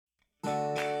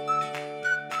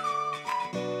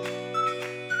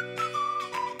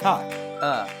Cock.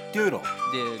 Uh, Doodle.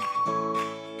 dude.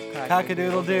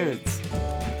 Cockadoodle dudes.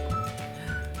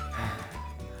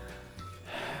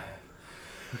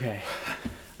 Okay,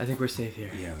 I think we're safe here.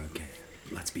 Yeah, okay.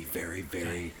 Let's be very,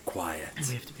 very quiet.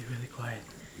 We have to be really quiet.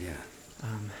 Yeah.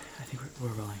 I think we're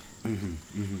rolling.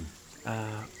 Mm-hmm,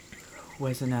 mm-hmm.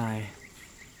 Wes and I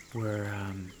were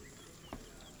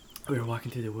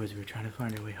walking through the woods. We were trying to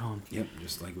find our way home. Yep,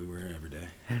 just like we were every day.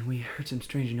 And we heard some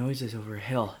strange noises over a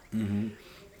hill. Mm-hmm.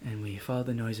 And we followed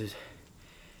the noises.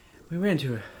 We ran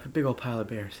into a big old pile of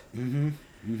bears. Mm-hmm,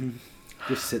 mm-hmm.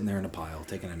 Just sitting there in a pile,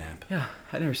 taking a nap. Yeah,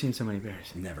 I'd never seen so many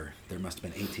bears. Never. There must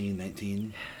have been 18,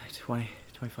 19, Like 20,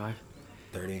 25.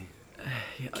 30.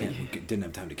 Yeah, Didn't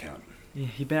have time to count.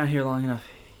 you've been out here long enough.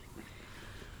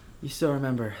 You still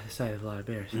remember the sight of a lot of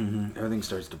bears. Mm-hmm. Everything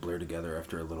starts to blur together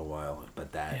after a little while,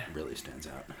 but that really stands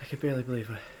out. I could barely believe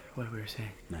what we were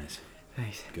saying. Nice.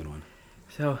 Thanks. Good one.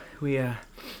 So we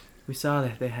saw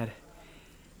that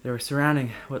they were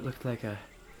surrounding what looked like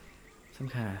some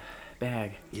kind of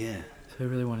bag. Yeah. So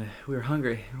we were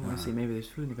hungry. We wanted to see maybe there's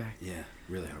food in the bag. Yeah.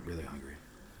 Really, really hungry.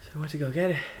 So we went to go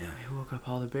get it. Yeah. We woke up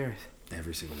all the bears.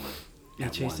 Every single one. They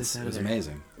At chased once. us out It of was there.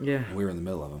 amazing. Yeah. And we were in the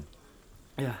middle of them.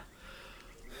 Yeah.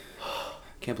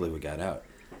 Can't believe we got out.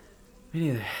 Me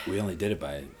neither. We only did it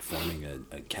by forming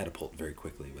a catapult very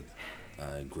quickly with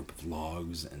a group of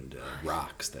logs and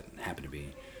rocks that happened to be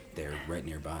there right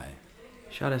nearby.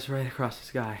 Shot us right across the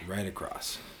sky. Right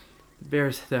across. The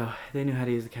bears, though, they knew how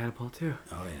to use the catapult too.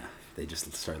 Oh, yeah. They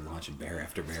just started launching bear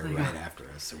after bear right after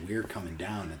us. So we're coming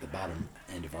down at the bottom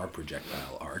end of our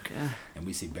projectile arc. Yeah. And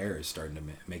we see bears starting to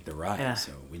make the rise. Yeah.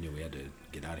 So we knew we had to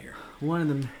get out of here. One of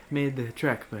them made the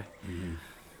trek, but Mm-hmm.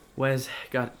 Wes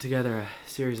got together a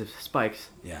series of spikes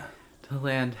Yeah. to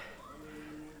land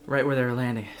right where they were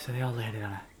landing. So they all landed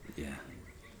on a Yeah.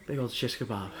 big old shish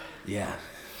kebab. Yeah.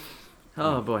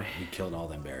 Oh boy. We killed all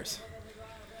them bears.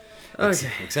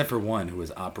 Okay. Except for one who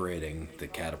was operating the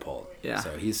catapult. Yeah.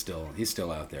 So he's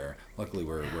still out there. Luckily,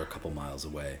 we're a couple miles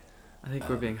away. I think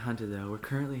we're being hunted though. We're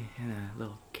currently in a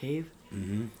little cave.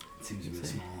 Mm-hmm. It seems to be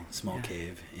a small Yeah.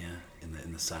 cave. Yeah.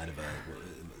 In the side of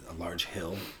a large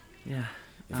hill. Yeah.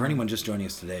 For anyone just joining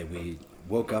us today, we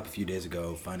woke up a few days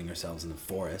ago finding ourselves in the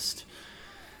forest.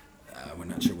 We're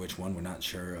not sure which one. We're not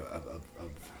sure of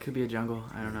Could be a jungle.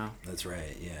 I don't know. That's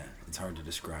right, yeah. It's hard to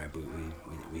describe.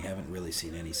 We haven't really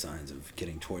seen any signs of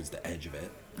getting towards the edge of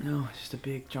it. No, it's just a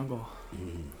big jungle.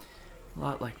 Mm-hmm. A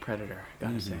lot like Predator,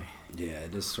 gotta say. Yeah,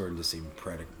 it does sort of seem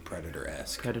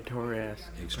Predator-esque. Predator-esque.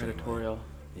 Extremely. Predatorial.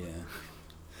 Yeah.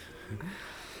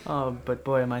 Oh, but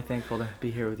boy, am I thankful to be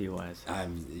here with you, Wes.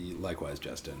 I'm likewise,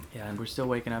 Justin. Yeah, and we're still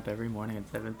waking up every morning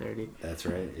at 7:30. That's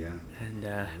right, yeah. And,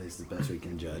 At least the best we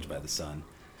can judge by the sun.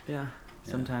 yeah,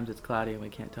 sometimes it's cloudy and we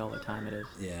can't tell what time it is.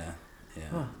 Yeah, yeah.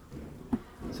 Oh,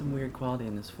 some weird quality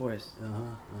in this forest.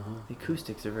 The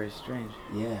acoustics are very strange.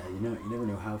 Yeah, you never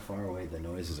know how far away the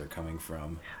noises are coming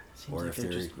from. Seems Or like if they're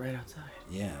they're- just right outside.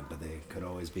 Yeah, but they could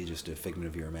always be just a figment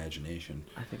of your imagination.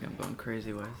 I think I'm going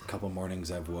crazy, Wes. A couple mornings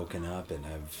I've woken up and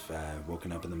I've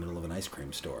woken up in the middle of an ice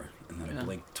cream store, and then I Yeah.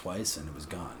 blinked twice and it was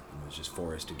gone. It was just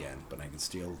forest again, but I can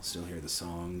still hear the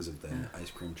songs of the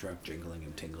ice cream truck jingling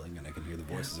and tingling, and I can hear the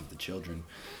voices of the children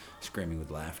screaming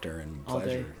with laughter and All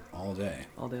pleasure day. all day.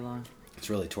 All day long. It's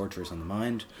really torturous on the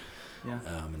mind. Yeah.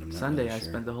 And I'm not Sunday, really I sure.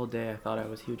 spent the whole day. I thought I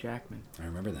was Hugh Jackman I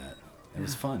remember that. It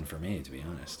was fun for me, to be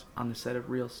honest. on the set of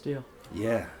Real Steel.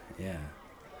 Yeah, yeah.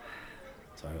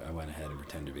 So I went ahead and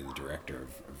pretended to be the director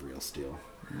of Real Steel.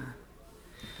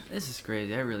 This is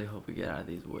crazy. I really hope we get out of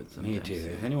these woods sometime Me too.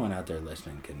 soon. If anyone out there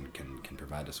listening can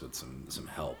provide us with some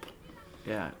help,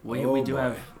 Yeah, we Oh, do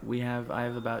boy. I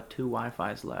have about 2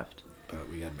 Wi-Fis left.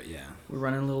 but yeah, We're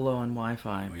running a little low on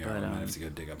Wi-Fi, we but might have to go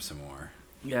dig up some more.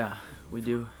 yeah, we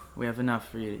do. We have enough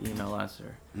for you to email us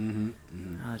or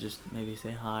Mm-hmm. just maybe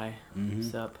say hi, Mhm.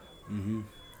 what's up. Mm-hmm.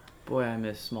 Boy, I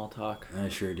miss small talk. I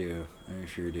sure do.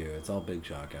 It's all big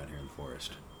shock out here in the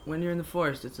forest. When you're in the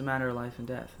forest, it's a matter of life and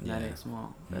death, and that Yeah. ain't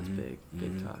small. That's Mhm. big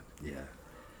Mhm. talk. Yeah.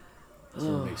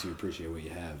 So Ugh. it makes you appreciate what you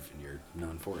have in your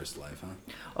non-forest life,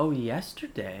 huh? Oh,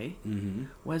 yesterday, Mm-hmm.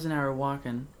 Wes and I were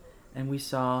walking, and we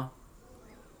saw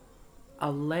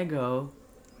a Lego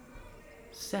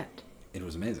set. It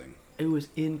was amazing. It was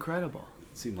incredible.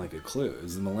 It seemed like a clue. It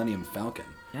was the Millennium Falcon.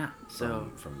 Yeah.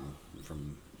 So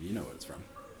from you know what it's from.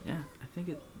 yeah, I think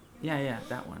it. Yeah,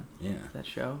 that one. Yeah. That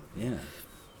show. Yeah.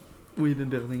 We've been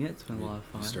building it. It's been a lot of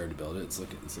We fun. started to build it. It's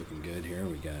looking good here.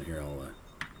 We got here all here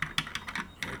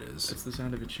it is. That's the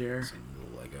sound of a chair. Some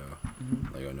little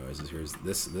Mhm. Lego noises. Here's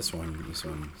this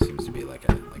one seems to be like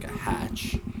a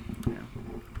hatch. Yeah.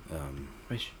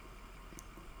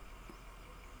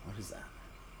 What is that?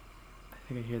 I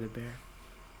think I hear the bear.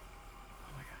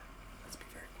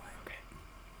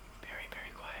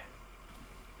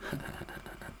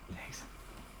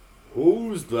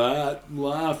 Who's that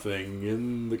laughing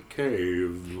in the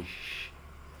cave? What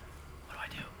do I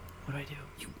do? What do I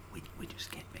do? We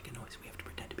just can't make a noise. We have to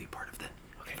pretend to be part of the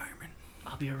environment.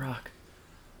 I'll be a rock.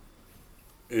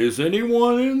 Is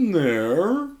anyone in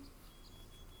there?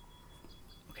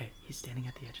 Okay, he's standing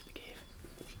at the edge of the cave.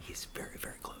 He's very,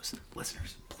 very close.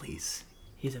 Listeners, please,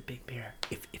 He's a big bear.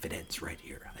 if it ends right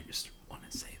here, I just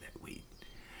want to say that we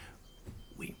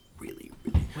really,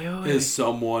 Wait. Is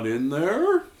someone in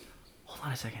there? Hold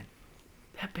on a second.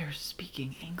 That bear's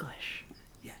speaking English.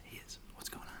 yeah, he is. What's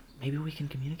going on? Maybe we can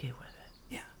communicate with it.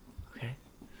 Yeah. Okay.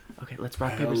 Okay, let's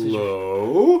rock, paper, scissors.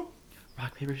 Hello?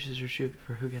 Rock, paper, scissors, shoot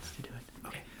for who gets to do it.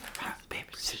 Okay. Rock,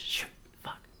 paper, scissors, shoot.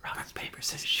 Fuck. Rock, Paper,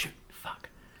 scissors, shoot. Fuck.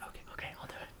 Okay. Okay, I'll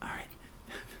do it. All right.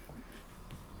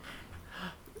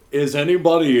 Is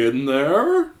anybody in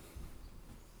there?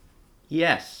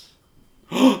 Yes.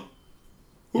 Who's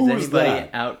Is anybody that?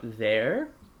 out there?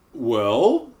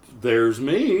 Well, there's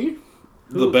me,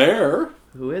 the Who? bear.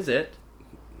 Who is it?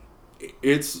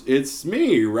 It's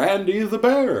me, Randy the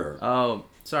bear. Oh,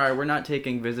 sorry, we're not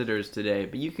taking visitors today,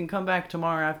 but you can come back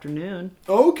tomorrow afternoon.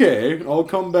 Okay, I'll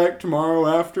come back tomorrow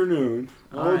afternoon.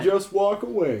 I'll Alright. just walk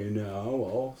away now.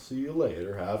 I'll see you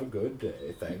later. Have a good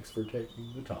day. Thanks for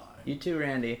taking the time. You too,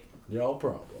 Randy. No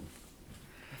problem.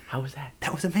 How was that?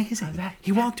 That was amazing. How's that?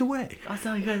 He walked away. That's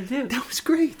all you gotta do. That was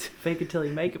great. Fake it till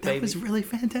you make it, That baby. was really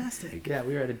fantastic. Yeah,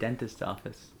 we were at a dentist's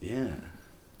office. Yeah.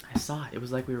 I saw it. It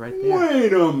was like we were right there.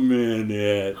 Wait a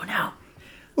minute. Oh no!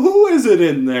 Who is it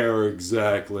in there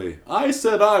exactly? I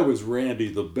said I was Randy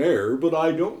the bear, but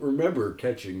I don't remember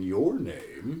catching your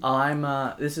name.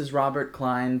 This is Robert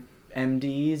Klein,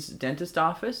 MD's dentist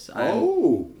office. I'm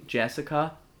Oh.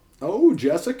 Jessica. Oh,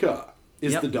 Jessica.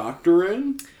 Is Yep. the doctor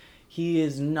in? He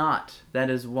is not. That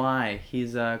is why.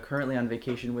 He's currently on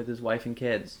vacation with his wife and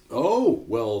kids. Oh,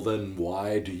 well then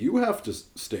why do you have to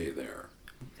stay there?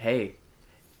 Hey,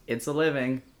 it's a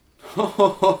living.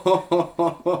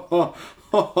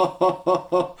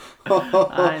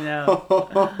 I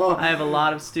know. I have a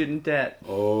lot of student debt.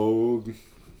 Oh,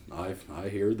 I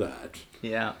hear that.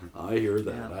 Yeah. I hear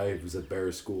that. Yeah. I was at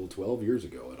Bear School 12 years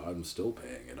ago, and I'm still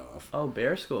paying it off. Oh,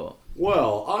 bear school.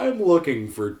 Well, I'm looking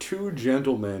for two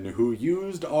gentlemen who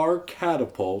used our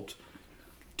catapult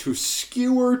to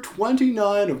skewer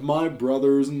 29 of my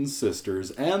brothers and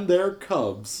sisters and their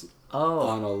cubs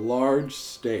on Oh. a large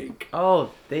stake.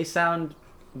 Oh, they sound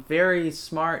very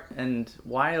smart and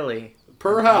wily.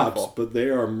 Perhaps, Awful. but they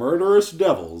are murderous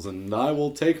devils, and I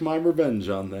will take my revenge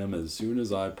on them as soon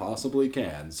as I possibly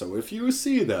can. So if you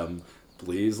see them,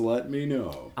 please let me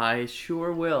know. I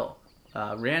sure will.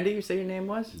 Randy, you say your name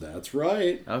was? That's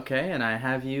right. Okay, and I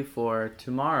have you for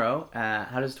tomorrow.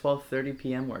 How does 12:30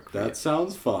 p.m. work for you? That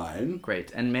sounds fine.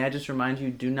 Great. And may I just remind you,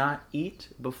 do not eat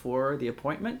before the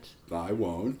appointment. I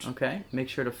won't. Okay? Make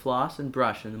sure to floss and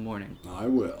brush in the morning. I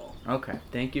will. Okay.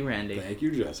 Thank you, Randy. Thank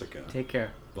you, Jessica. Take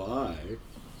care. Bye.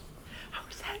 How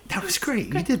was that? That was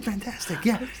great. You did fantastic.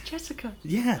 Yeah. That was Jessica.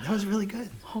 Yeah, that was really good.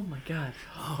 Oh my god.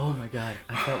 Oh my god.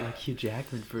 I felt like Hugh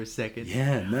Jackman for a second.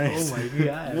 Yeah, nice. Oh my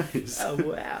god. Nice. Oh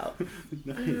wow.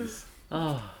 Nice.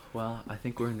 Oh, well, I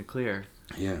think we're in the clear.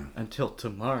 Yeah. Until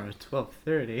tomorrow,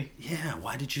 12:30. Yeah,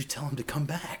 why did you tell him to come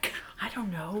back? I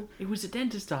don't know. It was a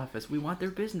dentist office. We want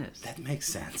their business. That makes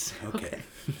sense. Okay.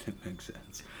 That makes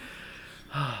sense.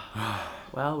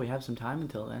 Well, we have some time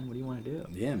until then. What do you want to do?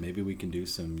 Yeah, maybe we can do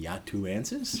some Yatu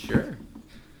answers. Sure.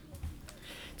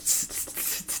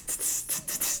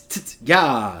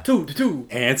 Yeah. Two.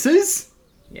 Answers?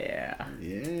 Yeah.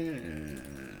 Yeah.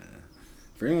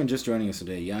 For anyone just joining us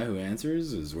today, Yahoo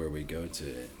Answers is where we go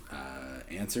to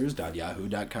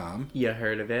answers.yahoo.com You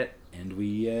heard of it? and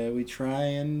we try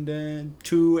and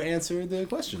to answer the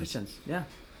questions. Questions. Yeah.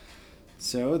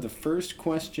 So the first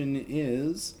question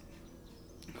is,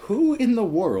 who in the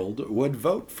world would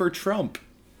vote for Trump?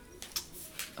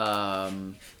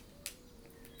 Trump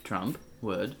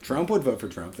would. Trump would vote for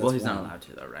Trump. That's Well, he's one. not allowed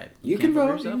to, though, right? You can't can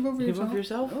vote. for You can vote for You yourself. vote for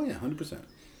yourself? Oh yeah, 100%.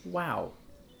 Wow.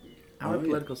 Our Oh, yeah.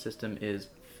 political system is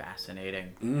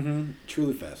fascinating. Mm-hmm.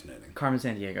 Truly fascinating. Carmen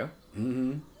Sandiego,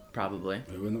 Mm-hmm. probably.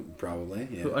 Probably.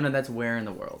 Yeah. Oh no, that's where in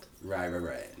the world. Right.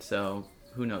 So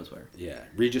who knows where? Yeah.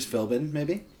 Regis Philbin,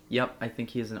 maybe. Yep, I think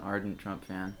he is an ardent Trump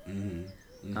fan.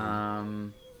 Mm-hmm.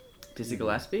 Dizzy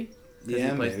Gillespie, because Yeah,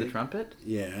 he plays maybe. the trumpet.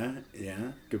 Yeah.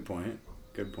 Good point.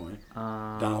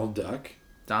 Donald Donald Duck.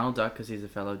 Duck, because he's a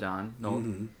fellow Don. No,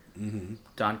 Mm-hmm.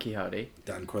 Don Quixote.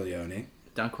 Don Corleone.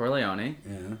 Don Corleone.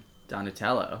 Yeah.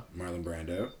 Donatello. Marlon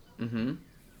Brando. Mm-hmm.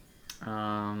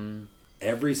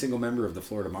 Every single member of the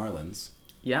Florida Marlins.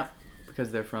 Yep,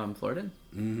 because they're from Florida.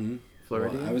 Mm-hmm.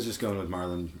 Florida. Well, I was just going with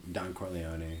Don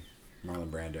Corleone. Marlon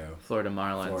Brando. Florida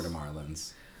Marlins. Florida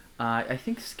Marlins. I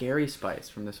think Scary Spice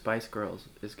from the Spice Girls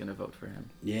is gonna vote for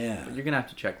him. Yeah. But you're gonna have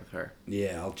to check with her.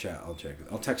 Yeah, I'll check.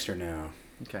 I'll text her now.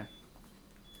 Okay.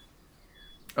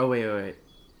 Oh wait.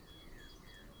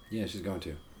 Yeah, she's going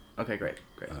to. Okay, great.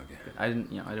 Okay. Good. I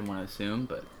didn't want to assume,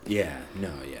 but. Yeah.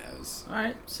 No. Yeah. It was. All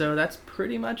right, so that's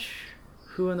pretty much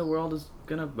who in the world is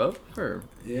gonna vote for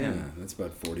Yeah, him. that's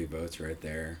about 40 votes right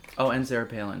there. Oh, and Sarah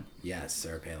Palin. Yes,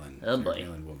 Sarah Palin. Oh, Sarah boy.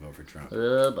 Palin will vote for Trump.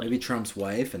 Boy. Maybe Trump's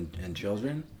wife and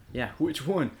children. Yeah, which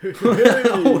one?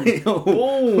 Oh,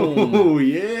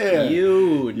 yeah.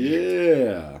 Huge.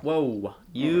 Yeah. Whoa,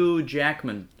 Hugh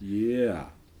Jackman. Yeah.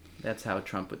 That's how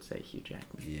Trump would say Hugh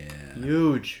Jackman. Yeah.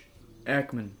 Huge.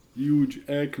 Ekman. Huge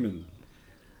Ekman.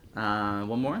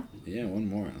 One more? Yeah, one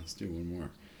more. Let's do one more.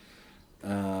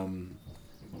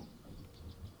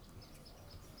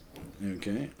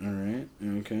 Okay. All right.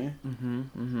 Okay.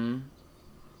 Mm-hmm.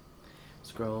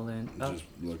 Scrolling up, Just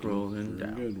looking scrolling for a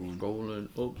down, good one. scrolling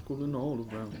up, scrolling all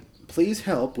around. Please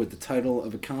help with the title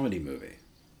of a comedy movie.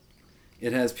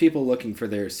 It has people looking for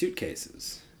their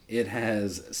suitcases. It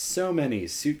has so many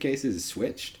suitcases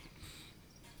switched.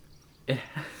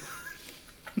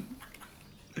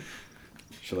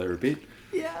 Shall I repeat?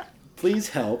 Yeah. Please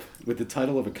help with the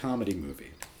title of a comedy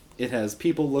movie. It has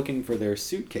people looking for their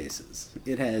suitcases.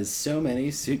 It has so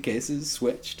many suitcases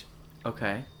switched.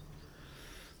 Okay.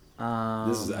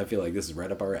 I feel like this is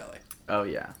right up our alley. Oh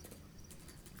yeah.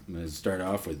 I'm gonna start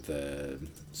off with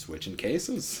switching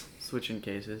cases. Switching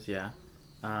cases, yeah.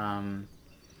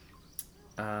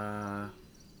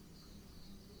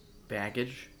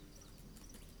 Baggage,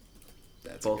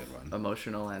 That's both a good one.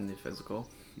 emotional and the physical.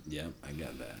 Yep, I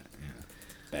got that. Yeah.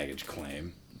 Baggage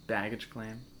claim. Baggage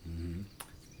claim. Mm-hmm.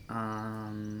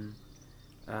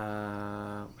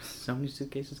 So many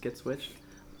suitcases get switched,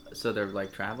 so they're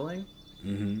like traveling.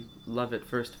 Mm-hmm. Love at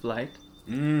First Flight.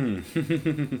 Mm.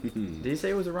 Did you say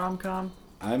it was a rom-com?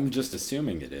 I'm just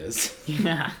assuming it is.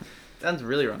 Yeah. Sounds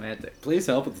really romantic. Please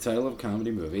help with the title of a comedy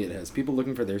movie. It has people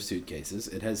looking for their suitcases.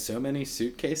 It has so many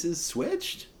suitcases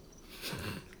switched.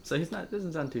 So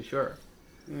doesn't sound too sure.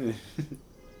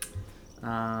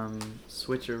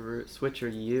 Switcher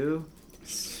you.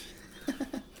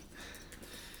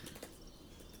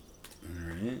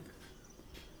 Alright.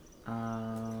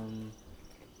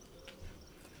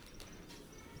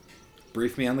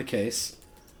 Brief me on the case.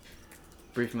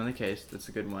 Brief him on the case. That's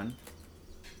a good one.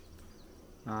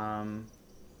 I'm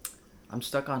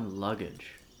stuck on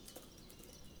luggage.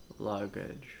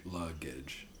 Luggage.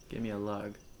 Luggage. Give me a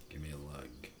lug. Give me a lug.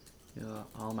 You know,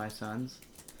 All My Sons.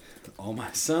 All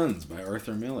My Sons by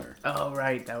Arthur Miller. Oh,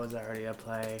 right. That was already a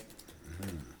play.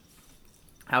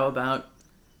 How about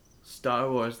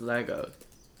Star Wars Legos?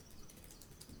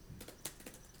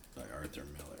 By Arthur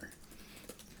Miller.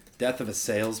 Death of a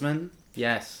Salesman.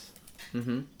 Yes.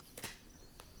 Mm-hmm.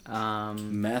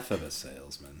 Meth of a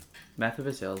Salesman. Meth of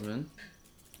a Salesman.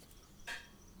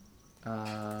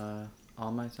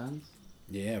 All My Sons?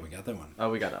 Yeah, we got that one. Oh,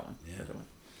 we got that one. Yeah. Got that one.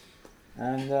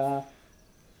 And,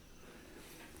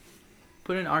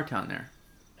 put in Our Town there.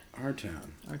 Our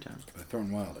Town Our Town. by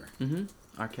Thornton Wilder. Mm-hmm.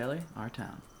 R. Kelly, Our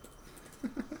Town.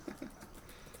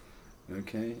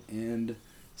 Okay, and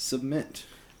submit.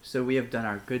 So we have done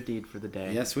our good deed for the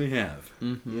day. Yes, we have.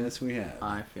 Mm-hmm. Yes, we have.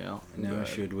 I feel Now, good.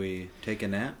 should we take a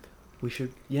nap? We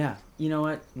should, yeah. You know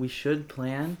what? We should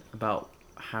plan about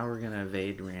how we're going to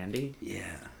evade Randy.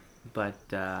 Yeah. But,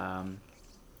 I'm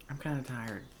kind of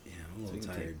tired. Yeah, I'm a So little we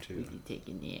can tired take, too. We can take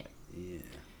a nap. Yeah.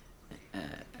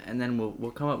 And then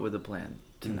we'll come up with a plan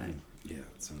tonight. Yeah,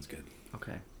 that sounds good.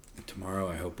 Okay. Tomorrow,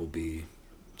 I hope we'll be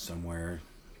somewhere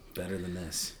better than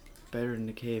this. Better in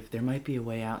the cave. There might be a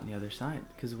way out on the other side,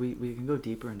 because we can go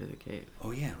deeper into the cave.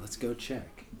 Oh yeah, let's go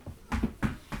check.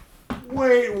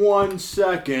 Wait 1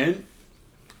 second.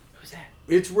 Who's that?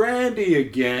 It's Randy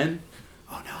again.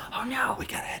 Oh no! Oh no! We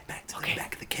gotta head back to the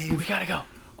back of the cave. We gotta go.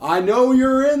 I know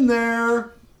you're in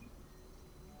there.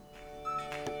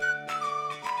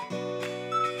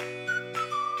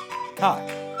 Cock.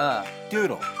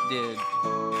 Doodle. Dude.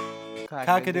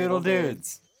 Cockadoodle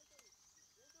dudes.